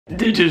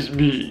It is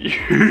me.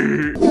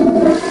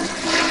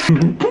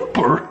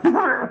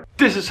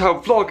 This is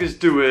how vloggers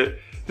do it.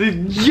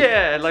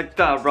 Yeah, like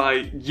that,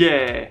 right?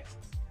 Yeah.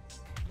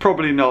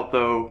 Probably not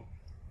though.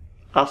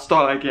 I'll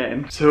start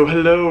again. So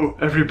hello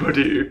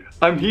everybody.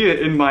 I'm here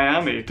in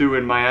Miami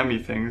doing Miami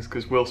things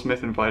because Will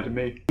Smith invited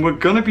me. We're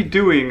gonna be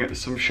doing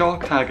some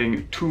shark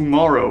tagging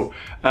tomorrow.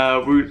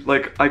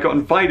 I got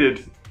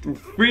invited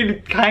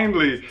really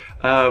kindly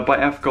by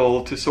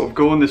FGOL to sort of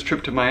go on this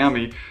trip to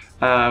Miami.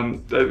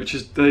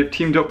 They've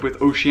teamed up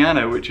with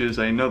Oceana, which is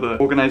another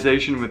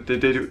organization with they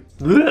do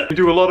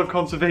a lot of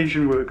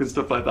conservation work and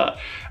stuff like that.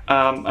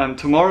 And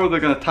tomorrow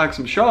they're gonna tag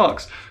some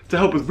sharks to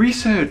help with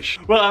research.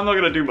 Well, I'm not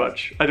gonna do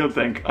much, I don't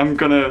think. I'm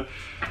gonna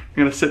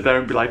sit there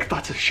and be like,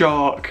 that's a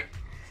shark.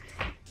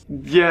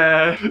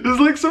 Yeah, there's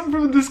like something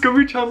from the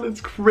Discovery Channel.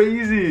 It's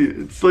crazy.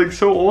 It's like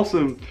so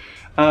awesome.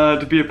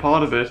 To be a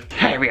part of it.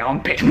 Hairy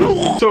armpit.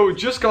 So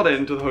just got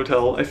into the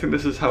hotel. I think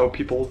this is how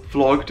people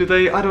vlog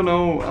today. I don't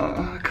know.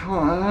 Come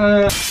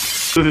on.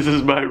 So this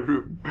is my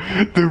room.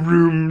 The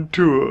room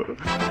tour.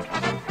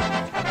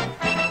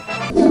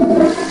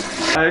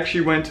 I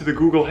actually went to the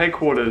Google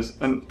headquarters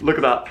and look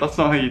at that. That's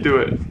not how you do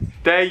it.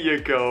 There you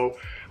go.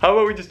 How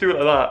about we just do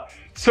it like that?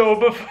 So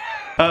before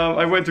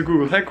I went to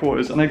Google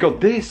headquarters and I got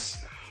this.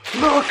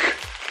 Look.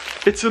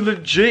 It's a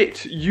legit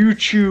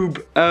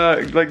YouTube,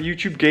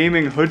 YouTube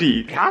gaming hoodie.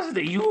 It has the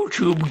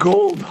YouTube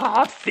gold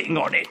heart thing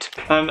on it.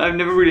 And I've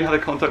never really had a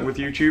contact with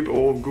YouTube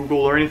or Google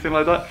or anything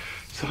like that,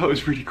 so that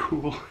was really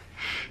cool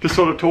to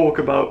sort of talk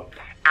about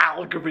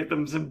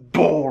algorithms and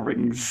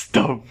boring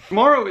stuff.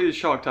 Tomorrow is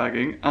shark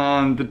tagging,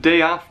 and the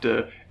day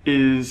after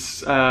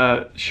is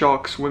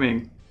shark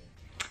swimming,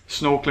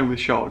 snorkeling with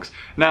sharks.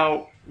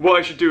 Now, what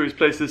I should do is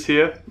place this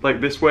here,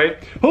 like this way.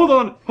 Hold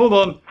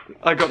on.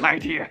 I got an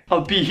idea.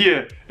 I'll be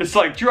here. It's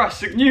like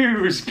Jurassic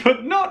News,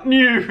 but not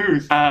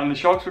news. And the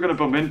sharks we're gonna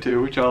bump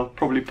into, which I'll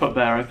probably put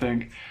there, I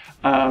think,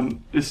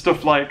 is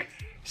stuff like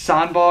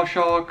sandbar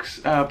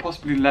sharks,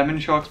 possibly lemon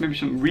sharks, maybe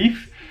some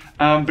reef.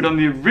 But on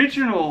the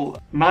original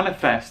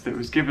manifest that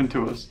was given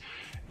to us,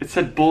 it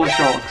said bull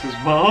sharks as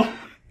well.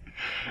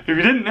 If you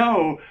didn't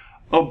know,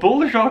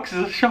 bull sharks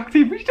is a shark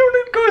that we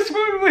don't go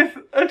swimming with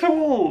at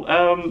all.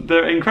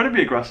 They're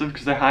incredibly aggressive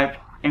because they have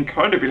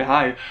incredibly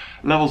high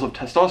levels of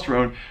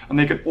testosterone, and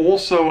they can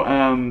also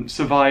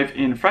survive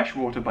in fresh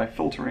water by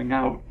filtering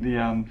out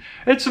the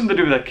it's something to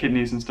do with their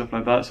kidneys and stuff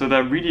like that. So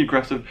they're really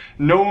aggressive,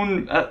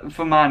 known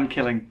for man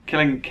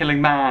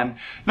killing man,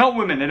 not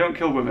women. They don't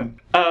kill women,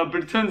 but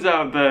it turns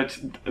out that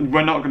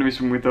we're not going to be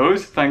swimming with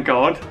those, thank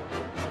God,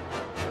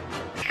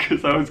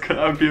 because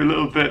I'd be a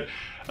little bit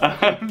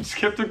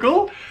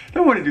skeptical.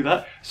 Don't want to do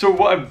that. So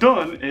what I've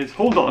done is,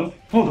 hold on,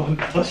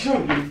 I'll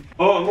show you.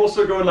 Oh, I'm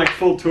also going like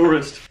full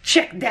tourist.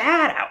 Check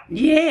that out.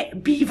 Yeah,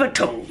 beaver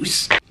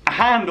toes. A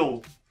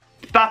handle.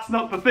 That's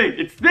not the thing.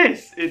 It's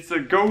this. It's a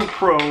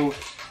GoPro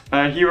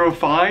Hero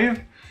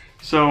 5.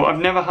 So I've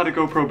never had a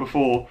GoPro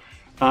before.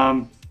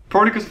 Probably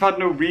because I've had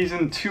no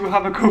reason to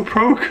have a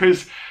GoPro,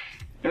 because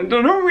they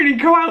don't really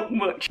go out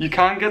much. You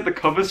can get the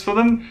covers for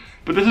them,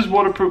 but this is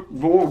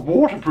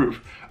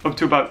waterproof up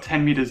to about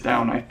 10 meters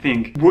down, I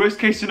think. Worst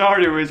case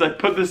scenario is I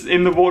put this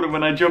in the water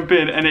when I jump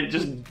in and it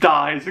just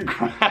dies and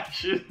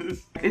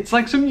crashes. It's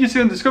like something you see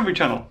on Discovery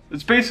Channel.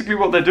 It's basically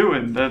what they're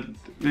doing. They're,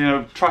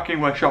 tracking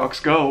where sharks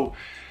go.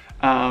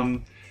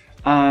 And,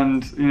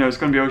 it's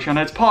gonna be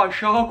Oceana. It's part of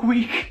Shark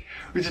Week,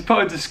 which is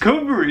part of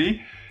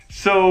Discovery.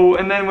 So,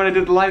 and then when I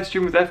did the live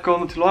stream with FGOL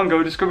not too long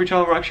ago, Discovery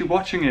Channel were actually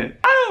watching it.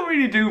 I don't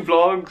really do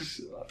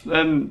vlogs,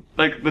 and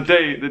like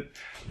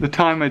the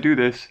time I do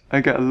this,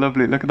 I get a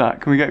lovely, look at that,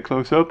 can we get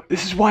close up?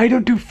 This is why I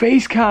don't do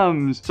face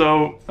cams.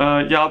 So,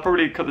 yeah, I'll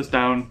probably cut this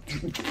down.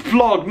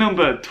 Vlog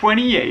number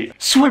 28.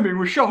 Swimming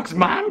with sharks,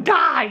 man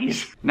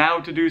dies! Now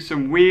to do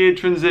some weird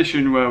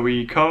transition where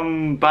we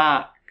come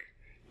back.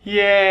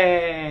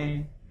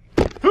 Yay!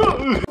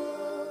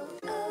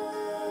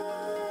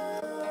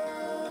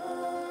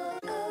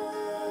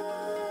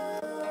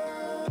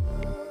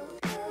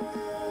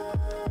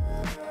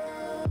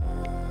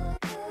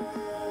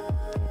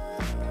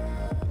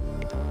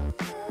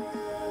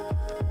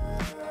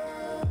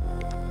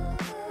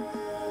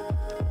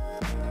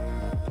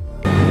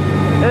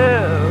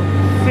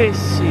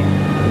 Fishy.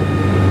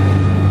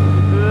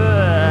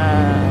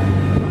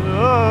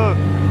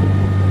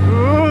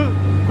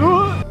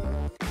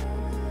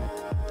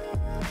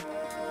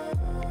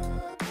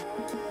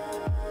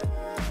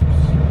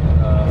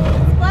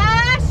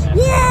 Splash!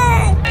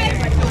 Yeah!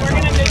 We're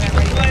gonna do it.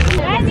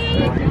 Ready?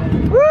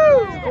 Woo!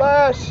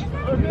 Splash!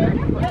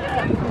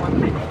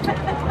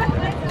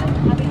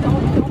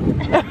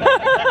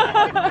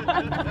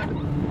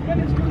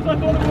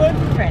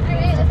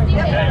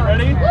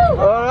 Ready?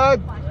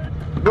 Alright,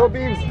 go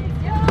Beavs!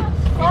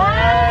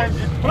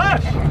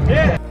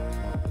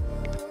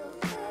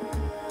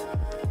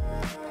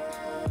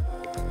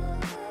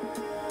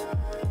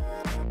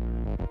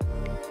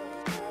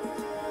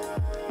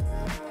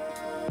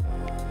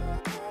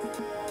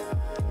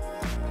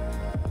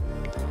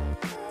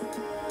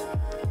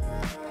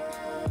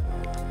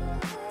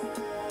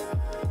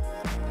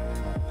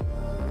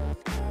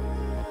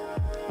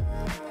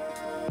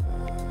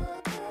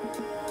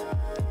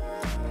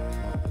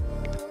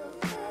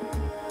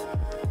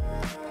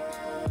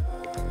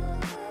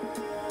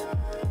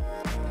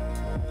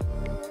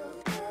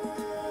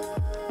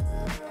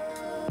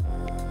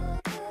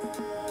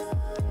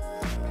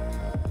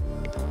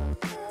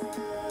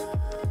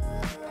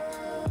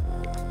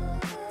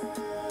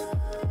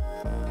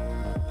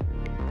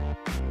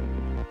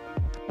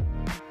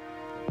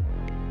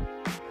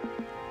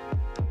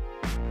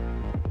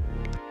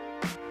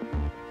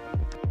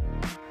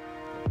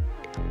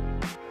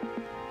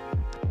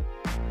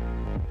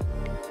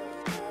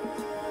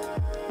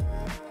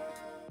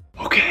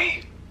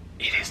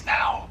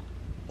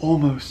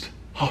 almost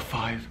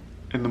 5:30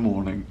 in the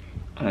morning.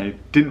 And I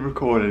didn't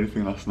record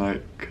anything last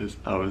night because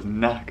I was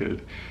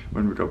knackered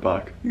when we got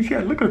back. Yeah,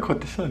 look, I caught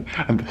the sun.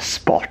 And the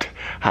spot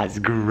has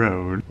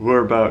grown.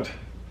 We're about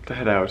to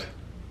head out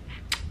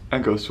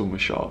and go swim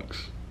with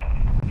sharks.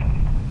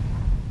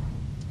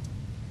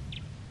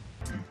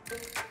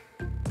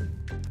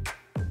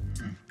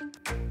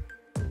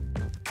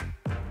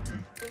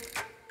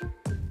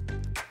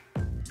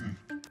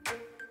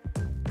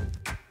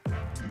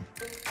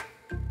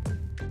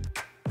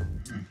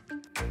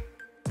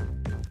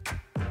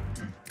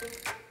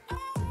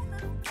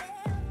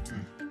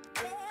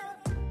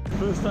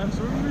 First time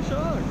swimming with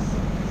sharks,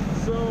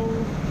 so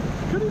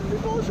could even be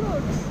more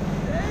sharks.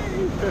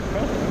 Yay!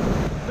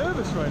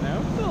 Nervous right now,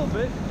 a little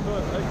bit,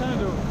 but I kind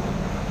of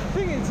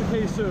think it's a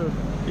case of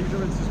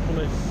ignorance is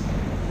bliss.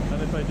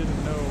 And if I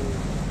didn't know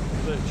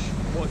that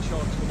what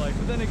sharks were like,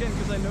 but then again,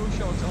 because I know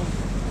sharks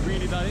aren't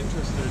really that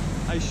interested,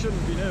 I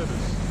shouldn't be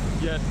nervous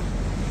yet,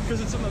 because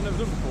it's something I've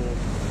never done before.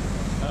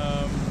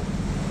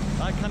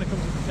 That kind of comes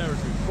with the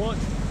territory, but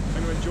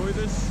I'm going to enjoy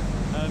this,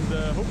 and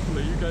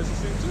hopefully you guys will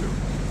see it too.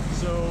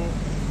 So,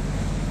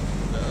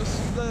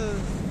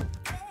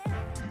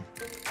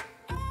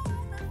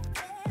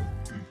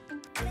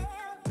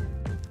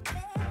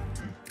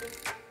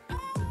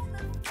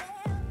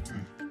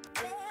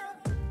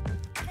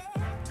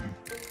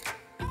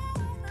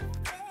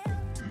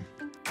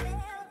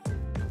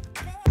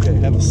 okay,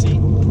 have a seat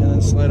and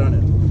then slide on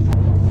it.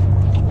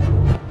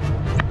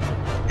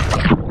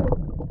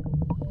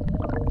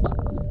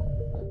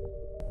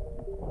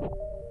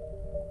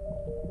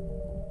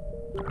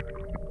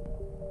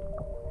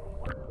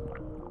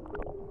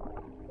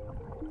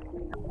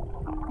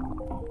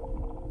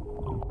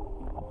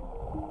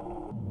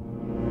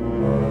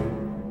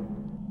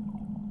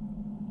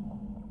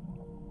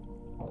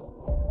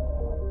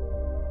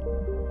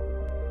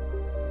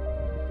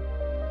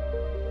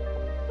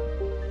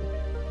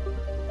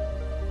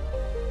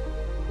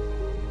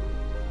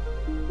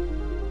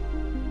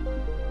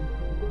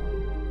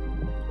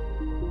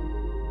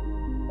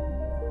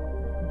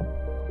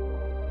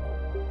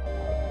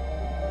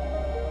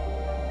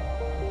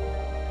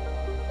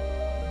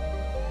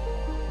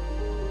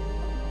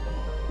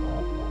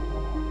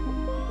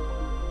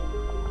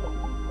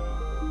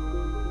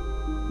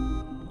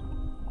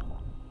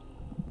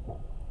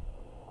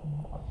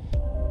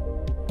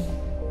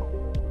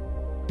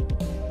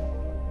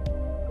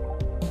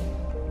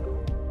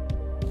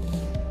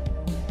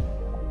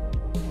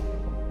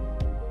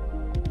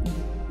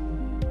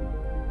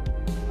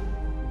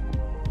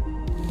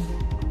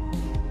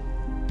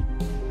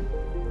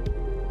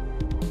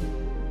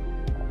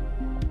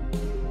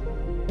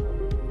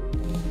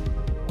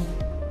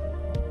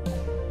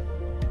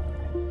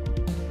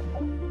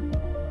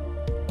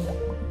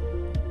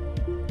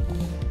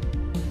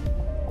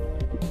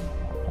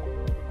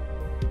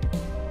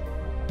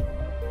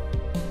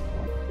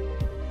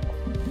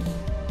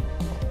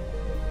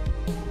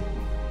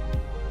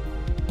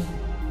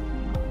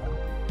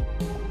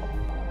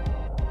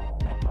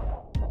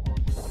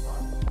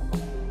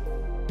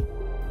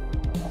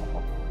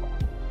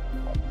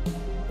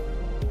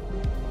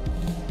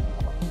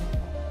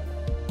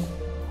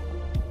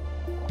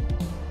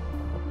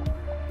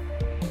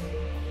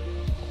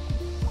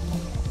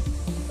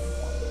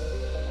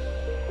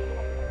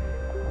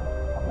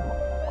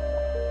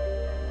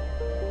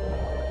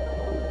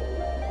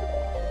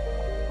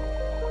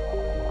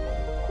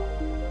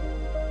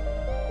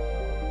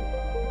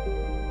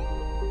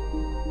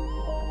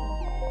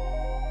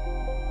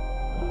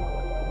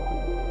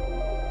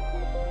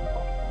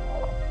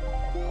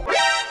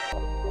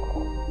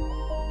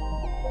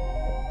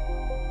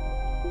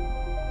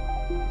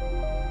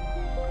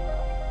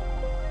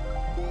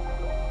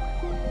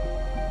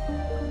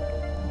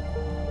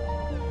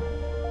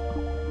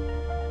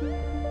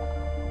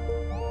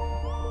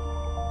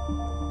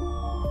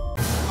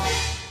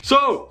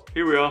 So,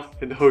 here we are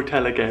in the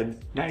hotel again.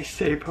 Nice,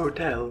 safe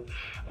hotel.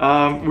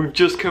 We've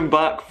just come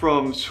back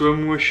from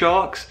swimming with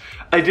sharks.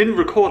 I didn't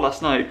record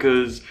last night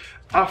because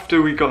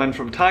after we got in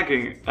from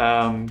tagging,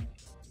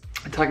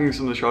 tagging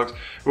some of the sharks,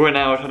 we went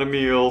out, had a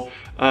meal,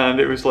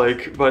 and it was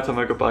like, by the time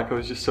I got back, I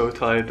was just so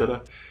tired that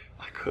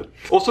I couldn't.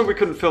 Also, we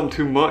couldn't film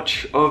too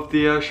much of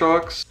the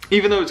sharks,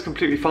 even though it's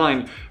completely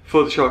fine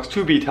for the sharks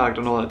to be tagged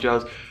and all that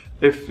jazz.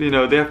 If, you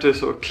know, they have to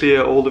sort of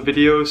clear all the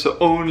videos, so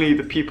only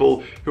the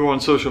people who are on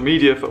social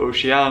media for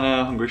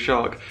Oceana, Hungry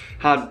Shark,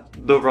 had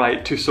the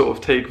right to sort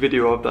of take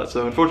video of that.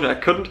 So unfortunately I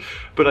couldn't,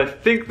 but I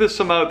think there's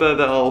some out there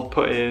that I'll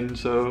put in,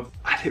 so,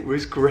 and it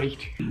was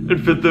great.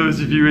 And for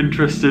those of you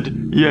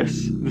interested,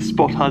 yes, the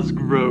spot has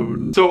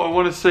grown. So I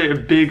want to say a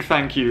big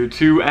thank you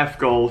to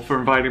FGOL for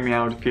inviting me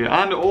out here,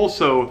 and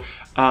also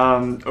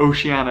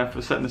Oceana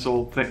for setting this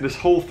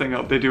whole thing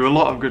up. They do a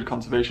lot of good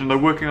conservation. They're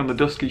working on the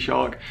dusky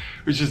shark,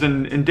 which is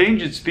an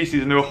endangered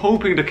species, and they were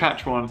hoping to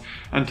catch one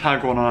and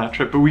tag one on our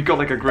trip, but we got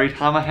like a Great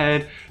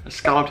Hammerhead, a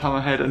Scalloped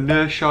Hammerhead, a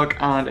nurse shark,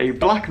 and a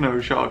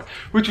Blacknose Shark,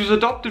 which was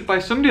adopted by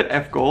somebody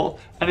at FGOL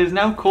and is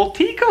now called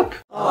Teacup.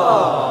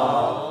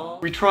 Aww.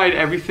 We tried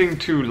everything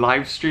to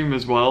live stream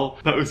as well.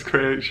 That was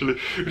great actually.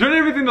 We tried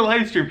everything to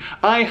live stream.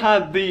 I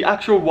had the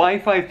actual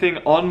Wi-Fi thing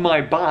on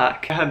my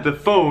back. I had the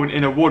phone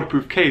in a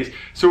waterproof case.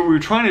 So what we were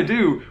trying to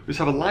do was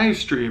have a live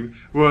stream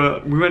where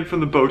we went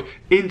from the boat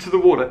into the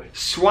water,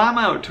 swam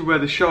out to where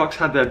the sharks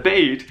had their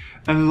bait,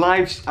 and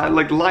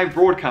live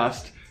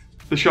broadcast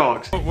the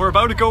sharks. We're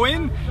about to go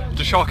in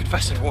to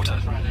shark-infested water.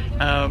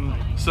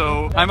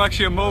 So I'm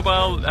actually a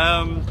mobile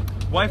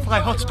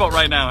Wi-Fi hotspot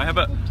right now. I have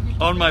it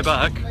on my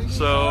back,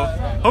 so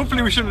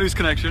hopefully we shouldn't lose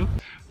connection.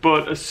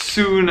 But as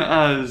soon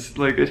as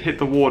like it hit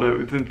the water,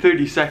 within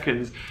 30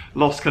 seconds,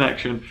 lost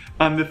connection.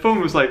 And the phone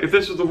was like, if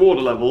this was the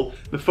water level,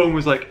 the phone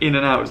was like in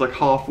and out, it was like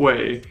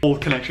halfway. All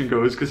connection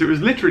goes, because it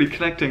was literally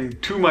connecting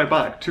to my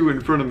back, to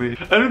in front of me.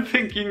 I don't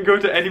think you can go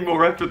to any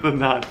more effort than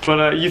that.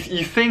 But you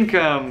think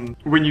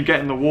when you get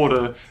in the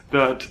water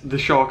that the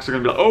sharks are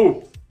gonna be like,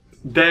 oh,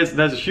 there's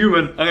a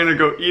human, I'm gonna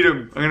go eat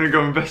him, I'm gonna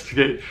go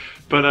investigate.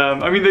 But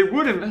I mean, they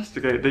would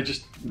investigate,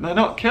 they're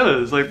not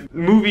killers. Like,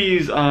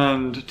 movies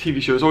and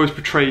TV shows always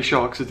portray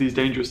sharks as these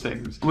dangerous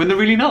things, when they're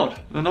really not.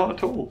 They're not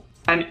at all.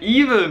 And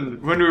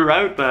even when we were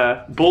out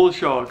there, bull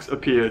sharks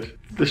appeared.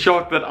 The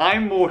shark that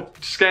I'm more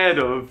scared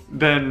of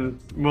than,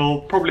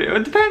 well, probably,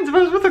 it depends. If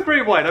I was with a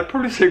great white, I'd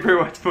probably say great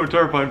white's more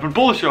terrifying. But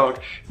bull shark,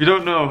 if you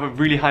don't know, have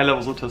really high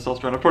levels of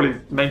testosterone. I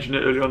probably mentioned it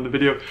earlier on in the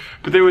video.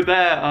 But they were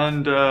there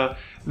and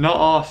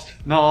not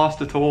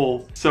asked at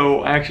all.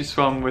 So I actually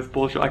swam with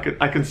bull shark.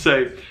 I can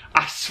say,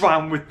 I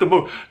swam with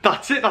the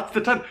that's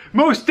the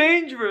most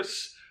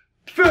dangerous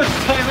first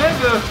time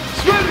ever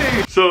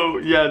swimming. So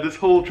yeah, this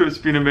whole trip's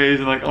been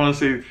amazing. Like,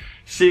 honestly,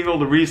 seeing all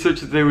the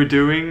research that they were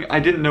doing, I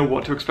didn't know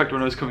what to expect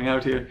when I was coming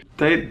out here.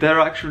 They're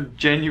actual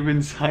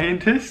genuine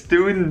scientists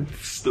doing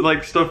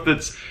like stuff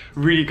that's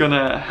really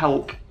gonna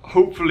help,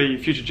 hopefully,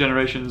 future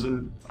generations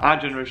and our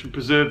generation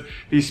preserve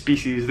these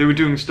species. They were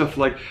doing stuff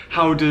like,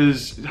 how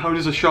does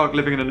a shark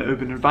living in an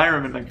urban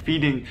environment, like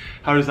feeding,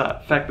 how does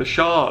that affect the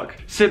shark?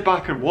 Sit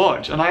back and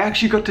watch. And I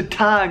actually got to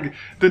tag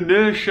the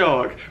nurse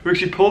shark. We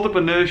actually pulled up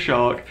a nurse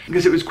shark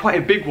because it was quite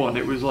a big one.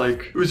 It was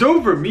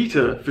over a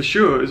meter for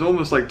sure. It was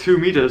almost like 2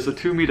 meters, a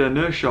 2 meter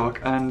nurse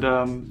shark.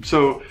 And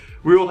so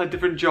we all had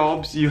different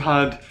jobs. You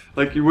had,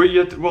 like,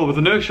 well, with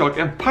the nurse shark,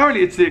 and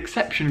apparently it's the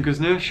exception because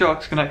nurse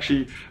sharks can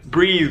actually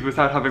breathe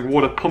without having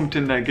water pumped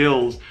in their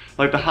gills.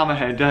 Like the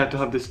hammerhead, they had to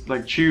have this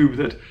like tube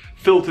that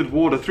filtered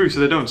water through so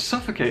they don't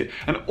suffocate.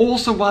 And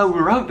also while we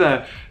were out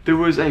there, there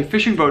was a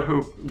fishing boat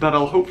that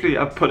I'll hopefully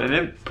put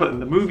in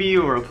the movie,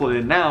 or I'll put it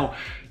in now,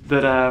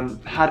 that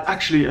had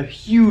actually a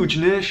huge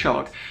nurse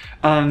shark.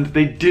 And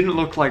they didn't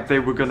look like they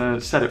were gonna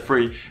set it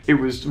free. It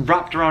was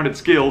wrapped around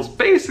its gills,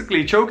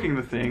 basically choking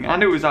the thing,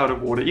 and it was out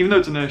of water. Even though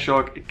it's a nurse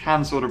shark, it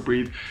can sort of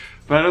breathe.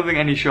 But I don't think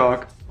any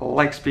shark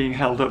likes being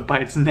held up by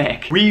its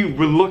neck. We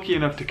were lucky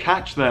enough to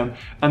catch them,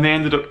 and they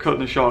ended up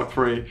cutting the shark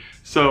free.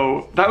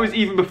 So that was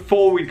even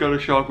before we got a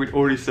shark, we'd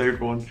already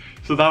saved one.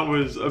 So that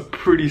was a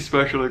pretty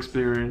special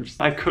experience.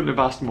 I couldn't have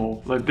asked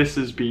more. Like, this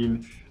has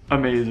been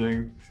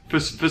amazing. For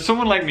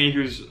someone like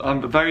me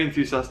I'm very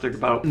enthusiastic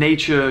about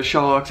nature,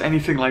 sharks,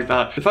 anything like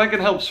that, if I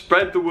can help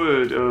spread the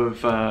word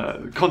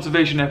of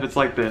conservation efforts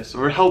like this,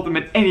 or help them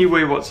in any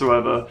way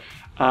whatsoever,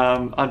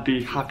 I'd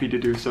be happy to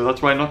do so.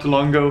 That's why not too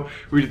long ago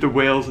we did the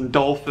whales and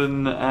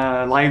dolphin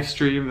live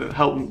stream that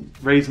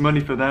helped raise money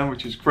for them,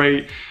 which is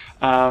great.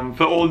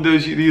 For all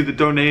those of you that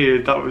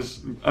donated, that was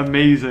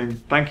amazing.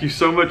 Thank you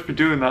so much for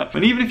doing that.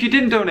 And even if you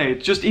didn't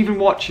donate, just even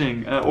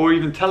watching or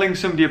even telling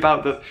somebody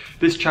about that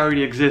this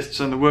charity exists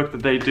and the work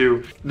that they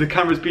do. The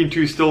camera's been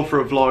too still for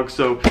a vlog,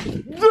 so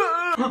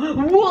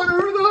what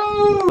are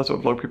those? That's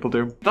what vlog people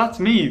do. That's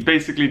me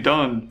basically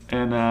done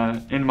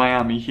in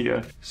Miami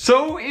here.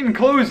 So in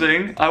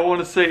closing, I want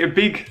to say a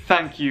big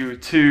thank you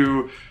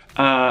to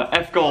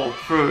F-Gol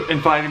for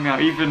inviting me out,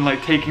 even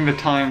like taking the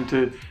time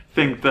to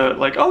think that,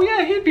 like, oh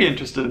yeah, he'd be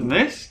interested in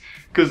this,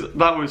 because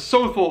that was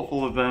so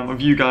thoughtful of them, of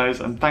you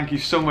guys, and thank you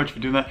so much for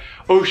doing that.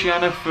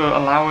 Oceana for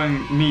allowing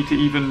me to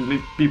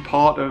even be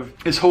part of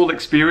this whole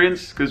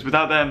experience, because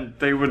without them,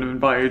 they wouldn't have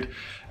invited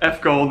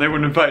F-Gol, and they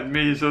wouldn't have invited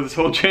me, so this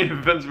whole chain of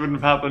events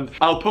wouldn't have happened.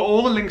 I'll put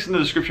all the links in the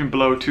description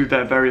below to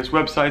their various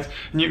websites,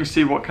 and you can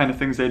see what kind of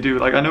things they do.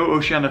 Like, I know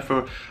Oceana,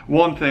 for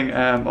one thing,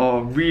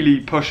 are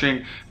really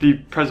pushing the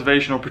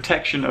preservation or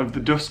protection of the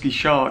dusky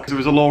shark. There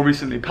was a law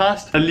recently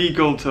passed,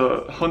 illegal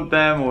to hunt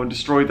them or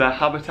destroy their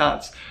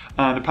habitats,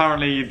 and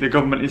apparently the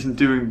government isn't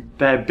doing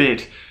their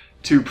bit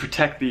to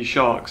protect these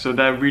sharks, so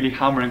they're really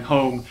hammering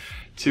home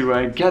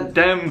to get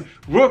them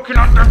working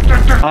on them.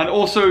 And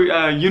also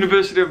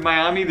University of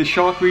Miami, the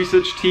shark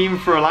research team,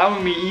 for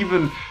allowing me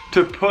even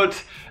to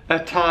put a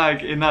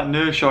tag in that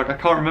nurse shark. I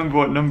can't remember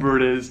what number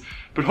it is,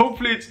 but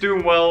hopefully it's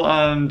doing well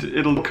and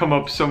it'll come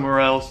up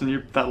somewhere else,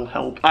 and that'll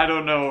help. I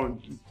don't know,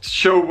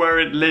 show where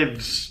it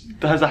lives.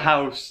 It has a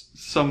house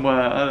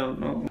somewhere, I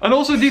don't know. And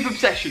also Deep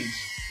Obsessions.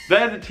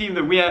 They're the team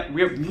that we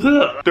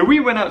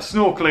went out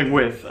snorkeling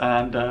with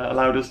and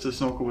allowed us to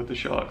snorkel with the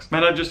sharks.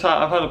 Man, I've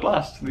had a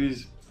blast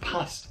these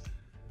past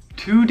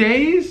 2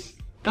 days.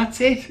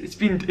 That's it. It's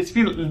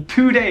been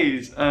 2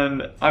 days,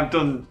 and I've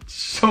done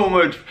so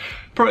much.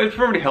 it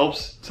probably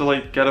helps to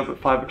like get up at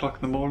 5 o'clock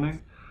in the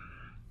morning.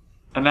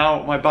 And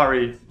now my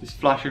battery is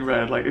flashing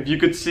red. Like if you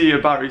could see a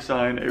battery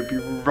sign, it would be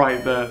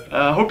right there.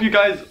 I hope you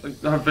guys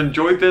have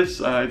enjoyed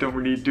this. I don't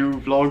really do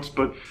vlogs,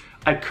 but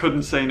I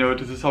couldn't say no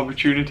to this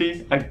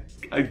opportunity.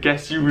 I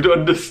guess you would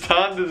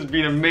understand. This has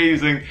been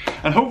amazing.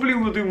 And hopefully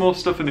we'll do more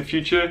stuff in the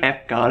future.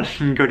 Epcot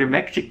and go to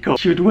Mexico.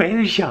 Shoot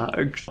whale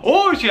sharks.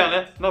 Oh,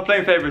 Oceania, not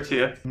playing favorites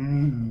here.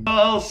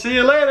 I'll see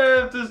you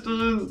later if this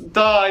doesn't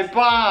die.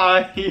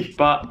 Bye.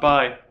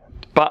 Bye.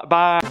 Bye.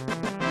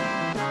 Bye.